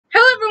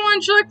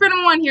everyone,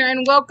 SherlockFan here,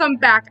 and welcome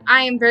back.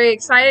 I am very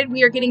excited.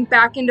 We are getting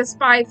back into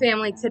Spy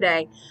Family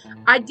today.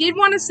 I did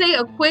want to say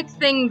a quick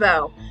thing,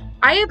 though.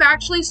 I have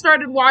actually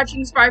started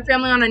watching Spy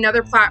Family on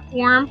another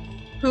platform,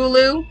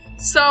 Hulu,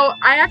 so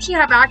I actually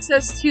have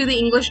access to the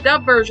English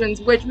dub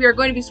versions, which we are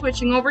going to be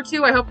switching over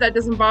to. I hope that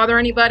doesn't bother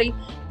anybody,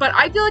 but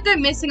I feel like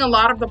I'm missing a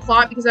lot of the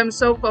plot because I'm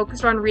so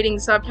focused on reading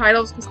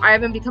subtitles because I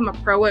haven't become a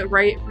pro at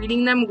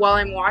reading them while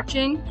I'm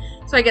watching.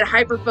 So I get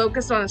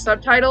hyper-focused on the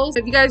subtitles.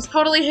 If you guys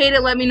totally hate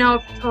it, let me know.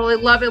 If you totally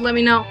love it, let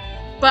me know.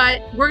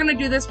 But we're going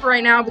to do this for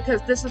right now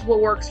because this is what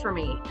works for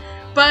me.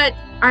 But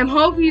I'm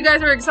hoping you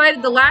guys are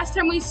excited. The last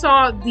time we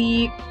saw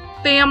the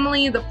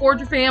family, the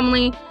Forger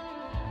family,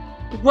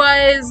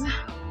 was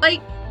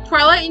like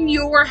Twilight and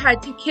Yor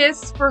had to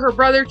kiss for her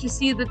brother to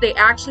see that they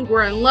actually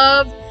were in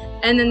love.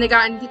 And then they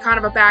got into kind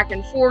of a back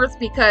and forth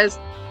because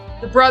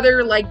the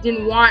brother like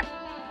didn't want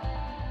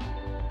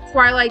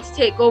Twilight to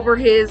take over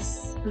his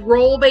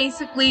role,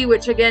 basically,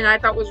 which again I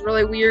thought was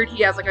really weird.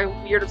 He has like a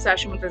weird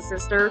obsession with his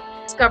sister.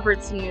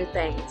 Discovered some new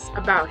things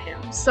about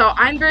him, so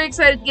I'm very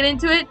excited to get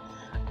into it.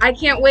 I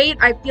can't wait.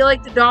 I feel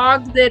like the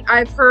dog that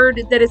I've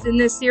heard that is in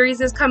this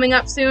series is coming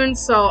up soon,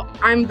 so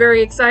I'm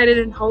very excited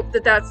and hope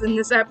that that's in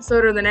this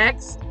episode or the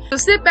next. So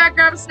sit back,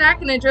 grab a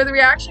snack, and enjoy the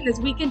reaction as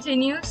we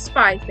continue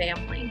Spy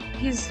Family.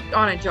 He's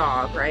on a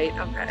jog, right?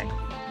 Okay.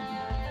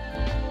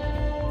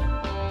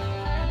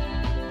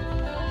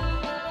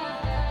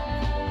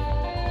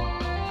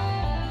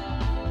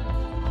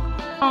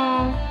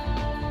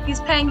 Oh, he's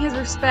paying his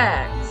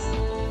respects.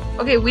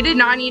 Okay, we did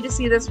not need to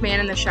see this man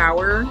in the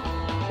shower,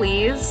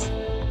 please.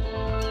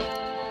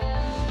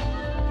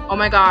 Oh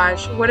my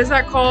gosh, what is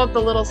that called?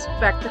 The little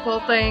spectacle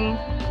thing?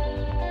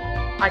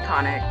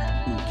 Iconic.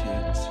 Ooh,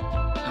 kids,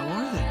 how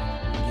are they?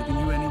 Giving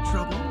you any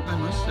trouble? I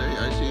must say,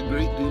 I see a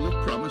great deal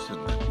of promise in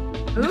them.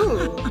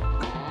 Ooh.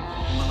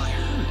 Well, I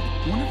heard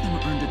one of them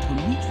earned a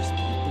Demetrius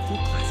point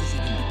before classes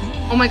even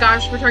began. Oh my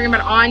gosh, we're talking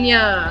about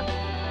Anya.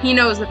 He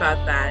knows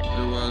about that.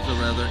 There was a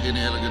rather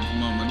inelegant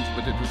moment,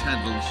 but it was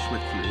handled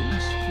swiftly.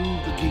 As through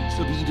the gates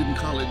of Eden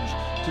College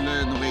to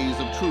learn the ways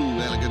of true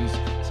elegance,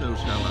 so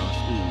shall our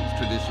school's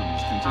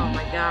traditions continue. Oh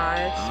my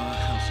gosh. Our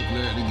house of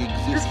learning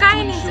exists. This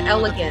guy to is ensure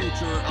elegant. The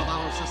future of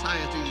our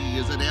society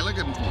is an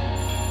elegant one.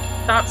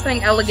 Stop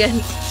saying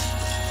elegant.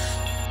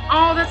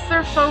 Oh, that's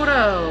their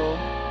photo.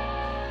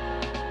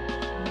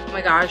 Oh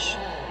my gosh.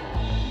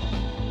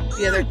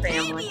 The other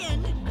family.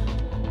 Damien!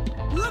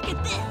 Look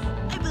at this!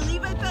 I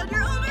believe I found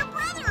your older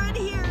brother in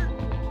here!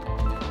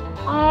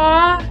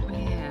 Aww.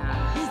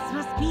 Yeah. This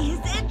must be his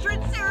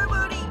entrance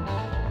ceremony!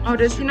 Oh,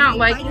 does he not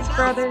like his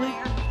brother?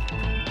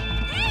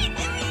 Hey,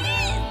 there he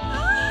is!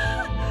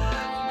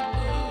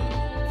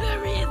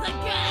 There he is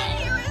again!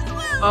 Here as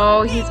well!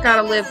 Oh, he's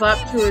gotta live up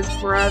to his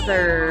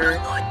brother.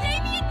 Oh, Lord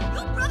Damien!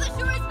 Your brother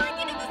sure is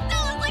breaking into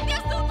Stella's like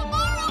there's no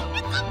tomorrow!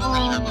 It's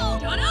unbelievable!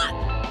 Shut up!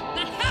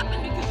 That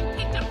happened because you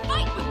picked a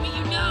fight with me,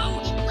 you know!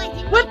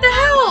 What the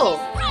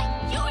hell?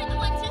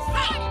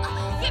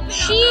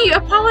 She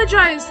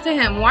apologized to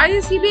him. Why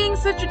is he being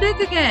such a dick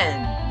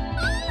again?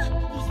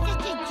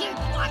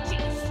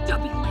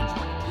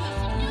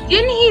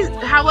 Didn't he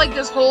have like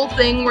this whole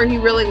thing where he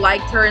really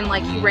liked her and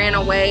like he ran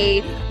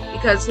away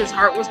because his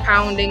heart was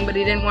pounding, but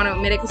he didn't want to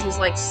admit it because he's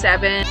like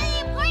 7?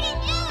 What?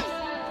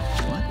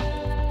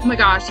 Oh my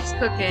gosh, he's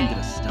cooking. You get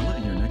a Stella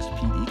in your next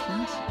PE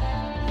class?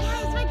 Yeah,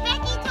 it's what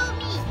Becky told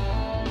me.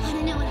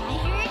 Wanna know what I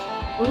heard?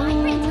 My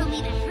friend told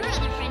me that her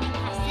other friend in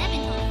class 7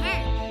 told her.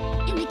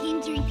 In the game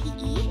during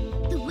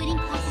PE, the winning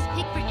class's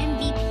pick for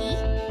MVP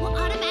will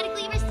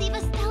automatically receive a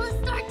Stella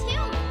star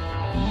too.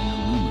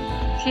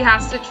 She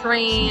has to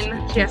train.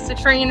 She has to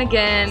train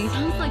again.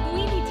 Sounds like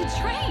we need to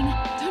train.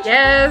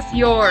 Yes,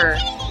 Yor.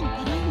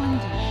 But I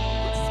wonder,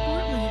 what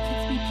sport will you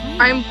kids be playing?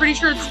 I'm pretty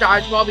sure it's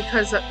dodgeball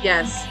because of,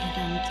 yes.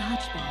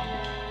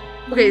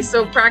 Okay,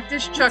 so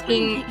practice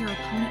chucking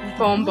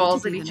foam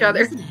balls at each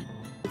other.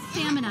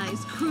 Stamina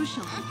is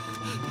crucial.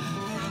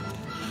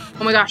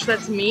 Oh my gosh,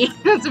 that's me.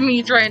 That's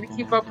me trying to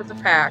keep up with the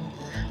pack.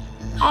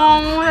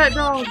 Oh, that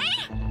dog.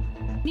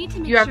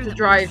 You have to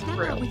drive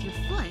through.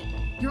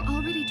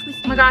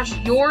 Oh my gosh,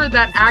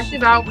 that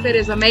active outfit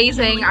is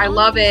amazing. I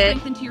love it.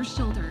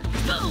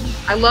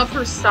 I love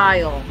her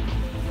style.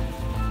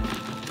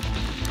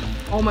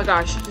 Oh my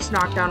gosh, she just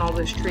knocked down all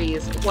those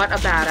trees. What a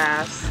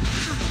badass.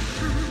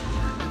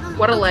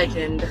 What a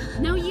legend.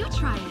 Now you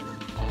try it.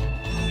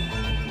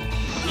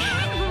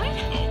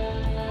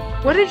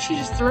 What did she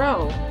just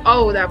throw?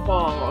 Oh, that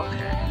ball.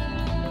 Okay.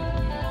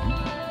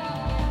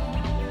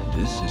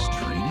 This is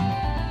training?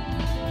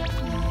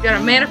 You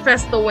gotta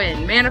manifest the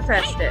win.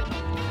 Manifest it.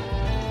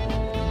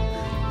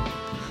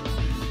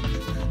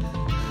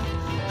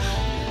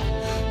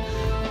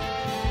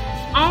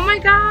 Oh my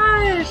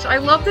gosh! I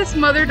love this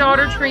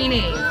mother-daughter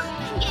training.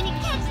 I'm gonna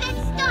catch that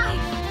star.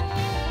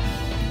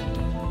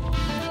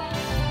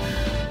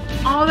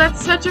 Oh,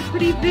 that's such a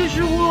pretty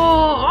visual.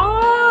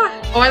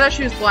 Oh, I thought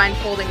she was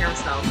blindfolding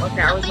herself.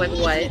 Okay, I was like,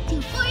 what?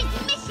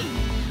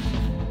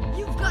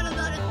 You've got a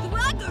lot of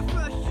swagger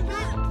for a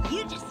shrimp.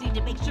 You just need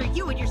to make sure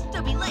you and your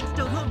stubby legs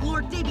don't hold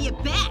Lord David maybe a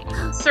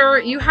bet. Sir,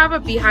 you have a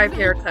beehive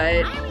haircut.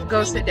 Why are we Go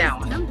playing sit with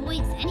down. these dumb boys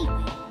anyway?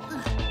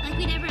 Ugh, like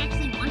we'd ever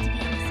actually want to be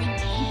on the same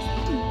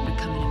team.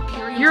 Become an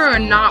imperial You're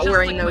scout, not just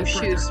wearing like my those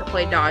brother. shoes to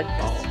play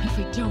dodgeball. If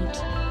I don't,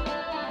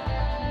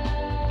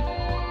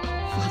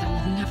 Father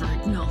will never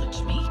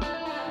acknowledge me.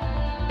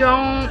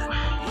 Don't.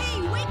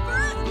 Hey, wait for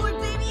us, Lord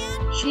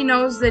Damien! She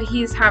knows that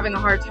he's having a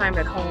hard time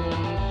at home.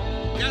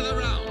 Gather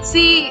round.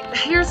 See,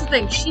 here's the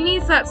thing. She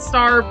needs that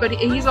star, but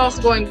he's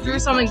also going through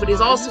something, but he's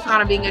also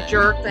kind of being a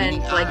jerk and,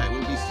 like, I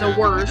will be the serving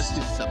worst. as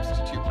his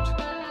substitute.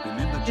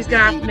 Remember She's to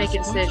gonna have to behave make a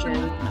in decision.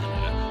 sportsmanlike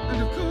manner,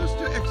 and of course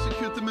to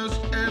execute the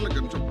most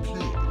elegant of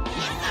plays.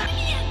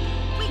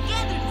 We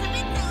gathered some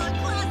intel on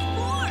class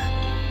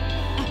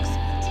 4!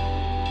 Excellent.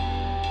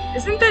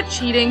 Isn't that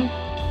cheating? The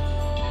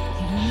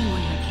only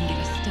way I can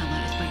get Estella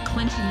is by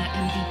clenching that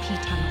MVP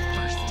title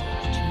first,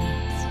 which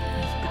means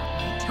I've got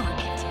my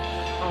target.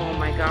 Oh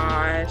my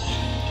gosh.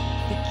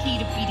 The key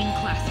to beating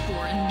class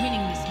 4 and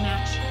winning this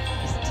match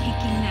is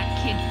taking that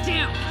kid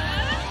down.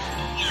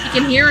 She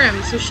can hear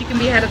him, so she can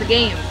be ahead of the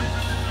game.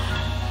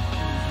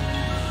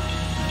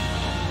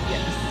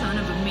 The son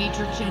of a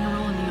major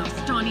general in the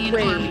Austonian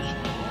Wait. army,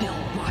 Bill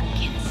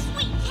Watkins.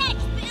 Sweet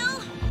catch, Bill!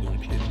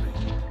 Won't hit me.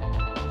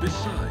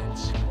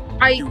 Besides,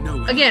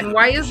 Again,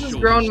 why is this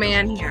grown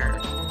man here?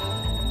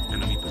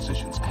 enemy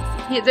positions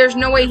confirmed. There's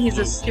no way he's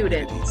a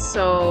student,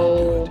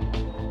 so...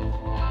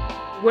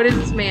 What is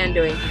this man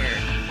doing here?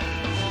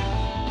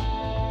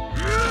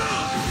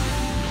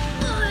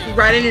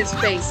 Right in his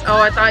face.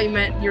 Oh, I thought you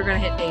meant you were gonna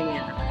hit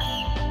Damien.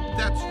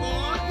 That's 4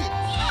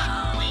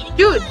 hits.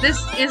 Dude, this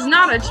is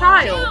not a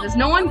child. Is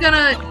no one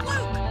gonna...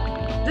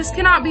 This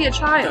cannot be a That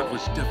child.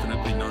 was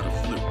definitely not a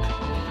fluke.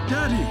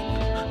 Daddy!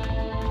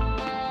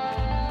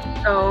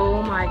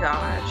 Oh my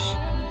gosh.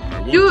 I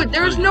want to Dude,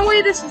 there's tell no you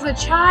way this is a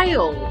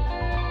child.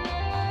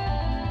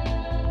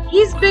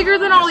 He's bigger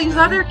than all these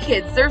other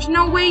kids. There's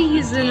no way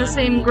he's in the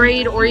same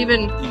grade or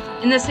even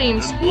in the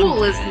same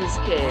school as these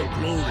a kids.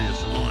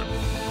 glorious honor.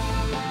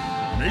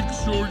 Make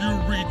sure you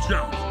reach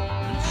out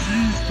and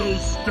seize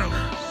those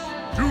stellars.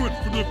 Do it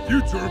for the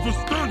future of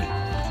Astani.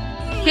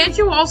 Can't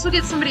you also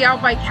get somebody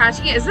out by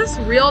catching it? Is this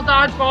real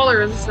dodgeball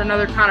or is this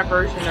another kind of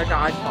version of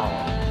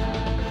dodgeball?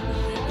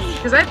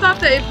 Because I thought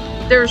that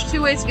there's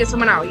two ways to get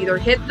someone out. Either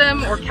hit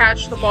them or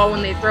catch the ball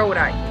when they throw it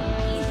at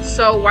you.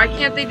 So why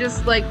can't they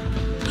just, like,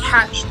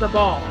 catch the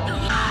ball?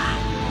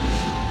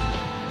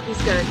 He's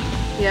good.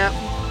 Yep.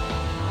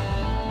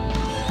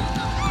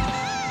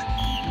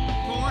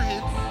 4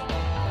 hits.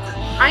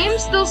 I am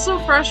still so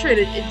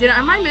frustrated.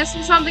 Am I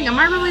missing something? Am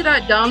I really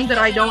that dumb that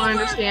I don't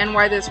understand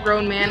why this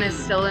grown man is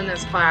still in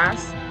this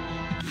class?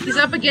 He's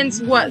up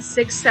against, what,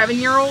 6,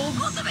 7-year-olds?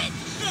 Ultimate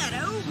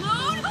Shadow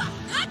Clone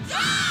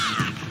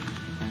Attack!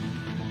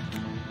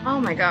 Oh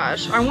my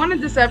gosh. I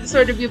wanted this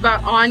episode to be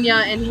about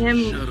Anya and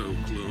him, Shadow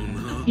clone,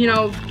 huh? you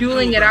know,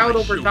 dueling it out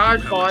over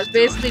dodgeball. It's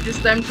basically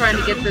just them trying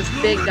to get this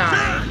big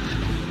guy.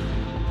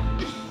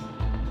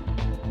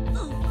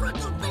 Oh,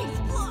 frontal face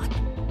block!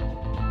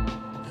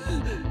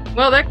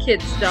 Well, that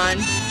kid's done.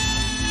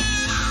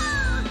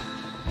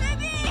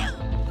 Baby!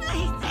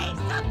 Please say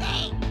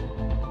something!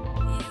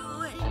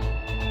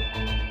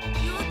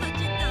 You're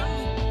such a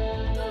dummy.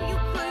 Don't you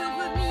cry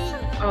over me.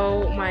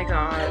 Oh my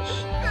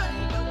gosh.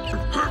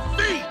 Her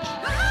feet!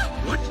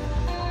 What?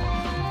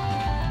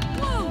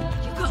 Whoa!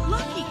 You got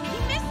lucky. He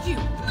missed you.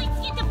 Let's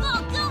get the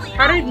ball going!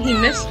 How did he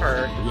miss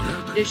her? What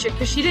happened?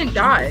 Because she didn't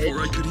dodge.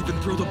 Before I could even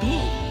throw the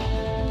ball.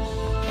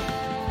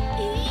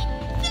 Eat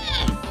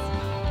this!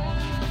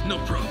 No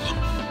problem.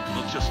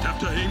 I'll just have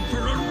to aim for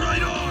her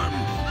right arm.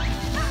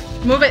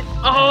 Move it.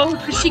 Oh,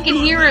 because she can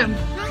hear him.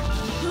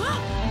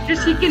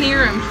 Just she can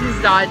hear him.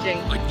 She's dodging.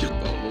 I just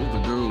Oh, the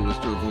goal was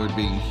to avoid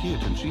being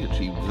hit, and she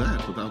achieved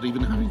that without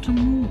even having to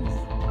move.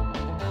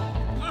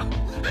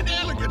 An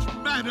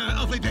elegant manner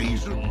of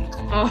evasion.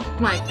 Oh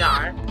my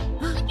god.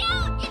 Look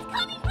out! It's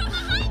coming from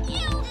behind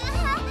you!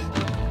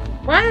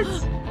 What?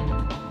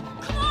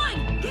 Come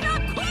on! Get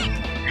up quick!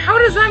 How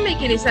does that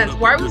make any sense?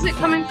 Why was it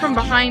coming from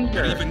behind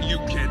her? Even you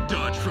can't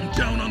dodge from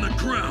down on the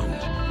ground.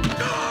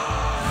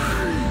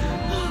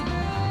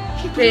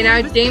 Okay,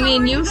 now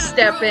Damien, you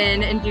step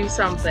in and do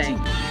something.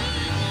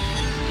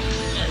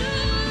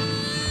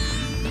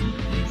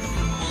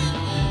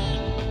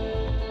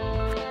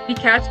 He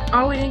catch?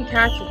 Oh, he didn't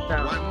catch it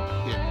though. 1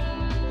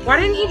 hit. Why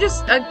didn't he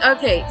just?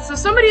 Okay, so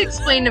somebody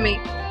explain to me.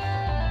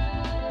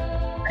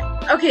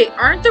 Okay,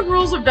 aren't the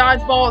rules of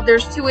dodgeball?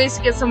 There's 2 ways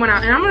to get someone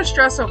out, and I'm gonna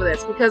stress over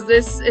this because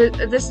this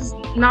is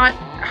not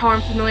how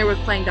I'm familiar with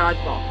playing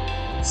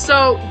dodgeball.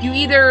 So you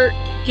either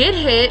get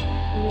hit,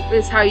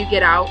 is how you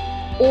get out,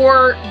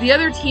 or the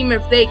other team,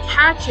 if they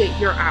catch it,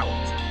 you're out.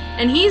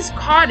 And he's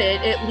caught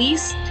it at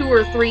least 2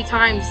 or 3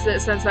 times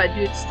since that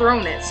dude's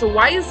thrown it. So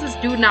why is this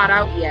dude not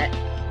out yet?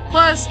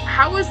 Plus,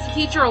 how is the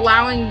teacher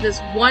allowing this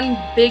one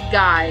big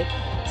guy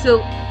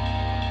to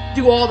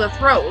do all the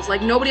throws?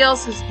 Like, nobody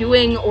else is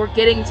doing or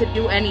getting to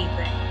do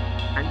anything.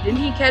 And didn't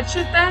he catch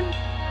it then?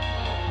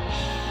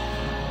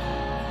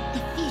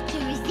 The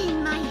future is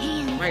in my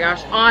hands. Oh my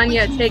gosh,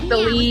 Anya, Which take the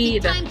means now is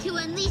lead. Time to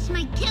unleash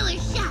my killer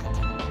shot.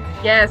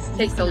 Yes,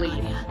 take the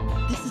Listen, lead.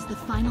 Anya, this is the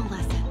final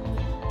lesson.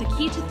 The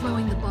key to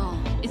throwing the ball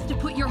is to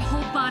put your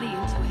whole body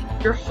into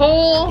it. Your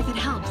whole If it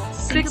helps,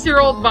 think of the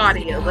 6-year-old ball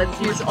body. as a Let's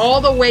ball. use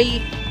all the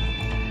weight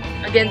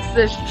against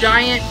this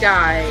giant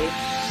guy.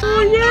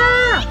 Oh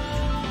yeah!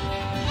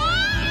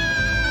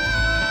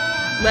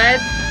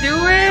 Let's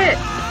do it!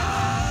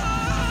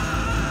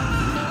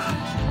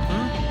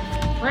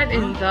 What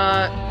in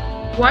the...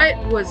 What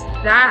was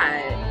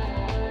that?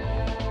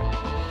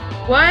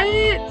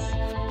 What?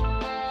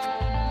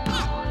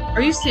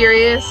 Are you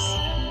serious?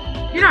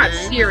 You're not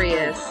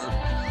serious.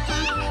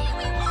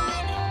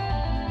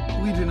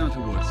 We do not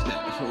award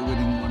staff for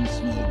winning one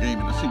small game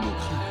in a single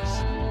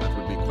class. That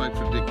would be quite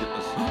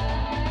ridiculous.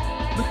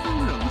 But while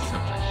we're on the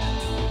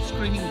subject,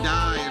 screaming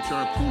die at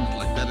your opponent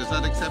like that is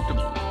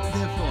unacceptable.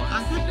 Therefore,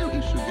 I have no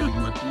issue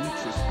giving much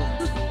Nexus for.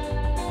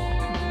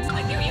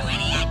 You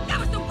idiot! That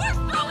was the worst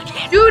throw in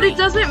history! Dude, it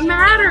doesn't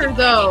matter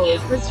though.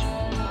 'Cause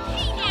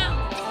Hey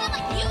now! It's not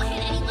like you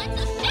hit anyone,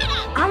 so shut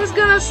up! I was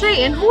gonna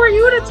say, and who are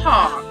you to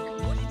talk?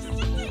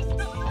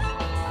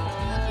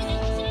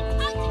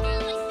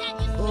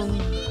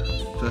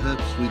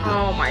 Perhaps we don't.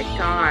 Oh my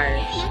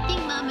gosh.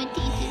 Nothing Mama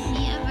teaches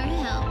me ever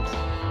helps.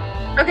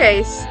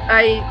 Okay,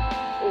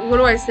 what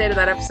do I say to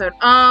that episode?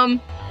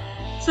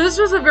 So this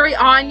was a very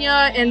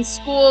Anya and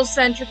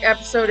school-centric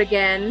episode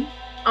again.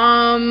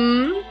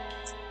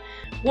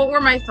 What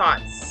were my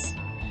thoughts?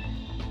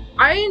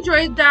 I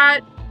enjoyed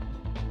that.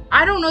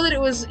 I don't know that it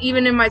was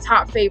even in my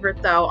top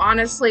favorite though,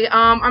 honestly.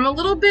 I'm a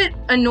little bit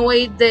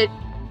annoyed that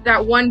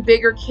that one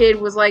bigger kid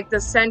was like the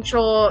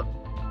central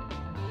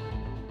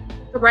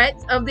threat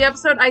of the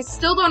episode. I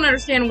still don't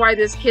understand why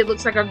this kid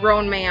looks like a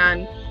grown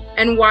man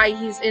and why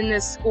he's in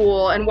this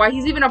school and why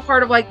he's even a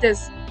part of like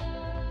this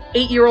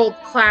 8-year-old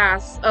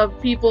class of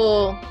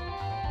people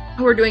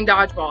who are doing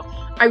dodgeball.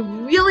 I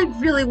really,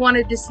 really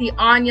wanted to see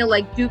Anya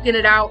like duking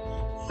it out,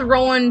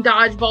 throwing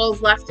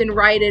dodgeballs left and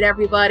right at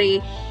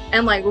everybody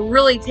and like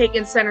really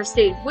taking center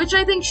stage, which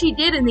I think she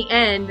did in the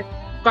end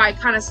by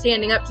kind of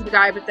standing up to the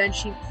guy, but then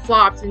she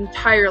flopped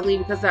entirely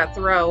because of that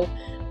throw.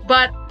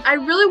 But I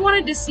really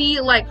wanted to see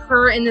like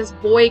her and this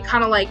boy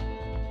kind of like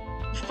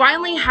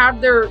finally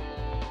have their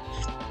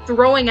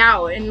throwing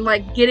out and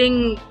like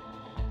getting,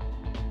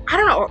 I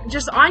don't know,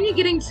 just Anya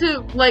getting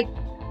to like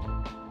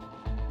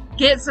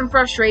get some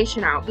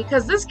frustration out,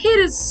 because this kid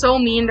is so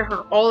mean to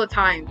her all the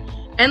time.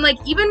 And like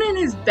even in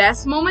his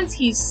best moments,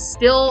 he's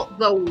still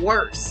the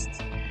worst.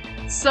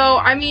 So,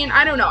 I mean,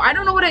 I don't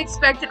know what I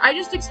expected. I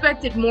just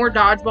expected more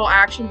dodgeball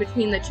action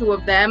between the two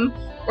of them,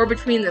 or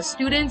between the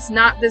students,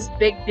 not this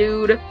big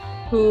dude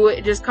who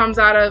just comes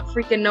out of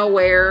freaking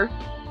nowhere.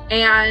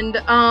 And,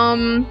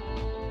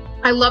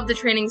 I love the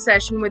training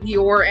session with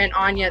Yor and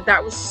Anya.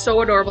 That was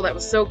so adorable. That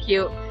was so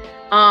cute.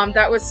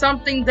 That was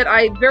something that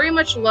I very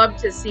much love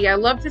to see. I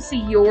love to see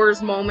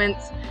Yor's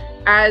moments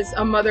as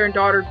a mother and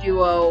daughter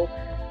duo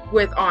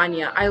with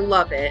Anya. I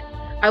love it.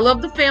 I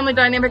love the family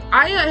dynamic.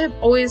 I have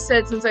always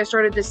said since I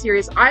started this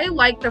series, I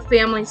like the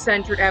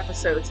family-centered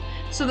episodes.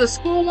 So the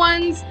school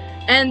ones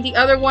and the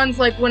other ones,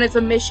 like when it's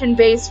a mission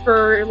base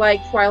for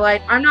like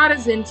Twilight, I'm not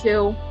as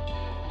into,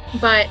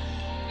 but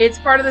it's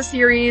part of the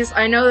series.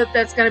 I know that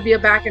that's going to be a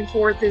back and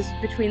forth is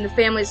between the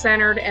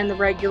family-centered and the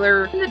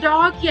regular. And the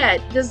dog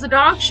yet? Does the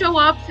dog show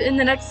up in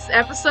the next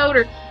episode?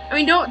 Or, I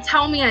mean, don't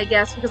tell me, I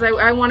guess, because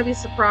I want to be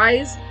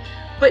surprised.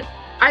 But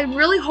I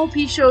really hope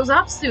he shows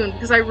up soon,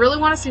 because I really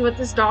want to see what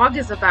this dog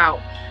is about.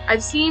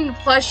 I've seen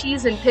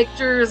plushies and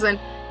pictures and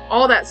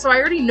all that, so I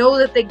already know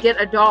that they get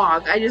a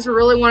dog. I just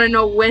really want to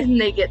know when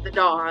they get the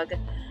dog.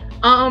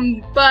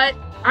 But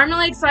I'm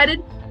really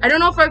excited. I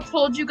don't know if I've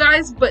told you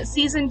guys, but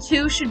season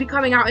 2 should be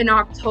coming out in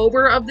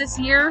October of this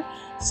year.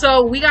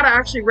 So we got to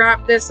actually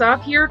wrap this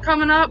up here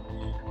coming up.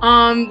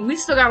 We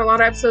still got a lot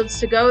of episodes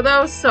to go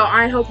though, so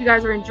I hope you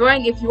guys are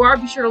enjoying. If you are,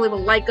 be sure to leave a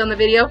like on the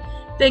video.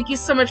 Thank you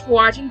so much for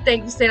watching.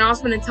 Thank you for staying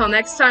awesome, and until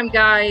next time,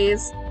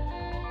 guys.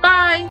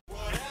 Bye!